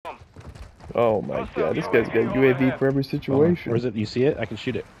Oh my god, this guy's got UAV for every situation. Where is it? You see it? I can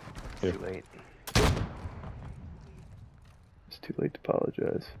shoot it. Here. Too late. It's too late to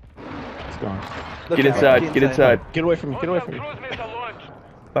apologize. It's gone. Get inside, get inside. Get away from me, get away from me.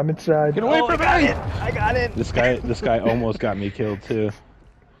 I'm inside. Get away from me! I got it. This guy almost got me killed too.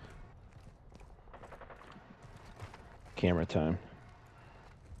 Camera time.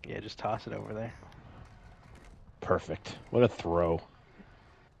 Yeah, just toss it over there. Perfect. What a throw.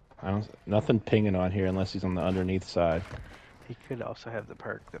 Nothing pinging on here unless he's on the underneath side. He could also have the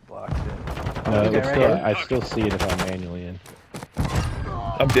perk that blocks it. No, Okay, I still see it if I'm manually in.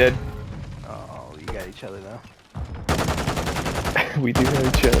 I'm dead. Oh, you got each other though. We do know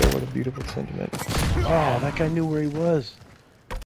each other. What a beautiful sentiment. Oh, that guy knew where he was.